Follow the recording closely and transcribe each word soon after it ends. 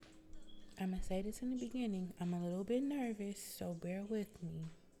I'm going to say this in the beginning. I'm a little bit nervous, so bear with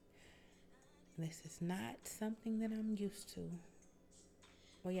me. This is not something that I'm used to.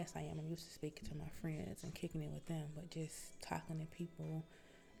 Well, yes, I am. I'm used to speaking to my friends and kicking it with them, but just talking to people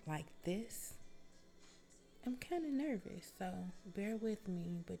like this, I'm kind of nervous. So bear with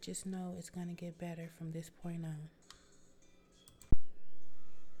me, but just know it's going to get better from this point on.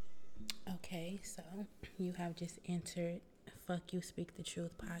 Okay, so you have just entered Fuck You Speak the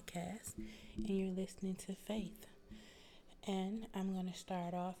Truth podcast, and you're listening to Faith. And I'm going to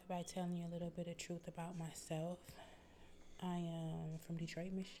start off by telling you a little bit of truth about myself. I am from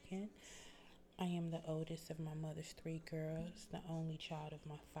Detroit, Michigan. I am the oldest of my mother's 3 girls, the only child of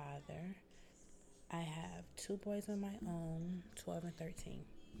my father. I have 2 boys of my own, 12 and 13.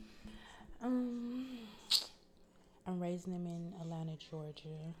 I'm raising them in Atlanta,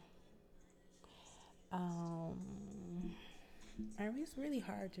 Georgia. It's really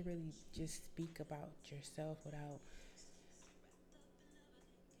hard to really just speak about yourself without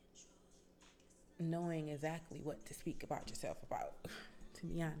knowing exactly what to speak about yourself about, to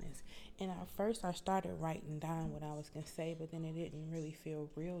be honest. And at first I started writing down what I was going to say, but then it didn't really feel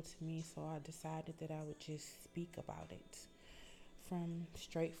real to me, so I decided that I would just speak about it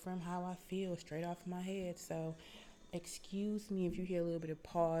straight from how I feel, straight off my head. So excuse me if you hear a little bit of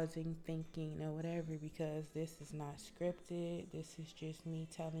pausing, thinking, or whatever, because this is not scripted. This is just me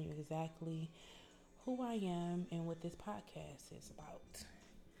telling you exactly who I am and what this podcast is about.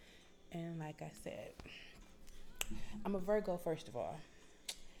 And like I said, I'm a Virgo, first of all.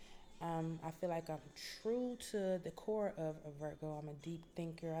 I feel like I'm true to the core of a Virgo. I'm a deep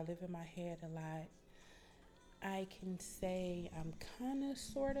thinker. I live in my head a lot. I can say I'm kind of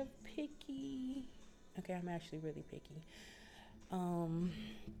sort of picky. Okay, I'm actually really picky.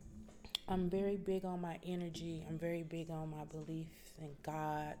 I'm very big on my energy. I'm very big on my beliefs in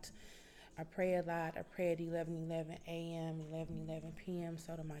God. I pray a lot. I pray at 11:11 a.m., 11:11 p.m.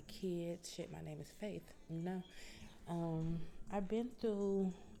 So do my kids. Shit, my name is Faith, you know. I've been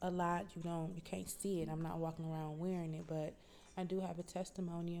through a lot. You can't see it. I'm not walking around wearing it, but I do have a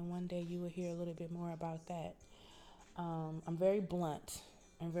testimony, and one day you will hear a little bit more about that. I'm very blunt.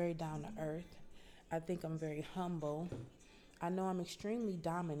 I'm very down to earth. I think I'm very humble. I know I'm extremely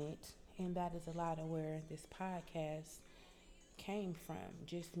dominant, and that is a lot of where this podcast came from.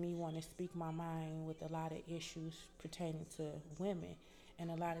 Just me wanting to speak my mind with a lot of issues pertaining to women.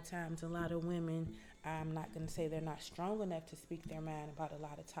 And a lot of times, a lot of women, I'm not going to say they're not strong enough to speak their mind about a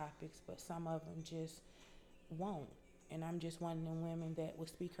lot of topics, but some of them just won't. And I'm just one of them women that will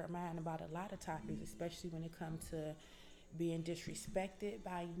speak her mind about a lot of topics, especially when it comes to being disrespected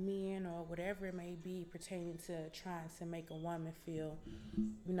by men or whatever it may be pertaining to trying to make a woman feel,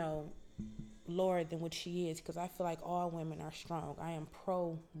 you know, lower than what she is, because I feel like all women are strong. I am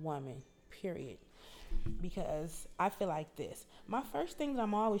pro woman, period. Because I feel like this. My first thing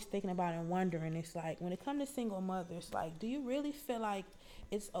I'm always thinking about and wondering is like, when it comes to single mothers, like, do you really feel like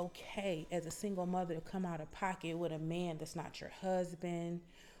it's okay as a single mother to come out of pocket with a man that's not your husband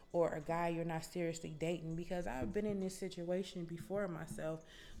or a guy you're not seriously dating? Because I've been in this situation before myself,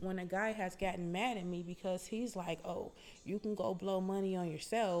 when a guy has gotten mad at me because he's like, oh, you can go blow money on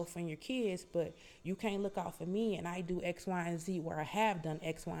yourself and your kids, but you can't look out for me, and I do X, Y, and Z, where I have done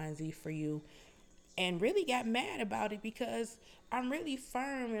X, Y, and Z for you. And really got mad about it, because I'm really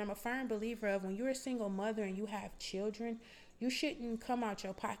firm, and I'm a firm believer of, when you're a single mother and you have children, you shouldn't come out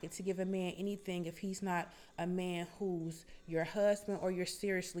your pocket to give a man anything if he's not a man who's your husband, or you're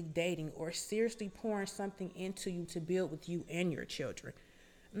seriously dating, or seriously pouring something into you to build with you and your children.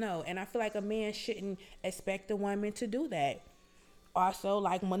 No, and I feel like a man shouldn't expect a woman to do that. Also,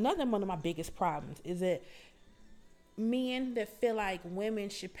 like, another one of my biggest problems is that men that feel like women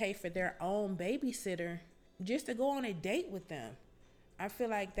should pay for their own babysitter just to go on a date with them. I feel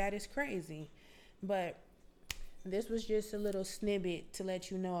like that is crazy. But this was just a little snippet to let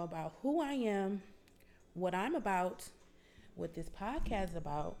you know about who I am, what I'm about, what this podcast is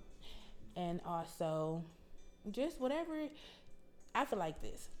about, and also just whatever. I feel like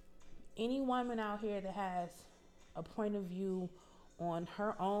this. Any woman out here that has a point of view on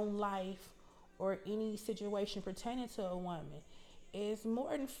her own life or any situation pertaining to a woman is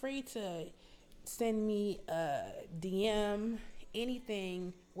more than free to send me a DM,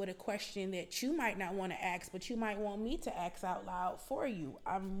 anything with a question that you might not want to ask, but you might want me to ask out loud for you.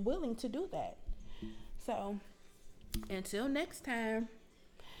 I'm willing to do that. So until next time,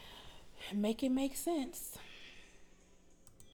 make it make sense.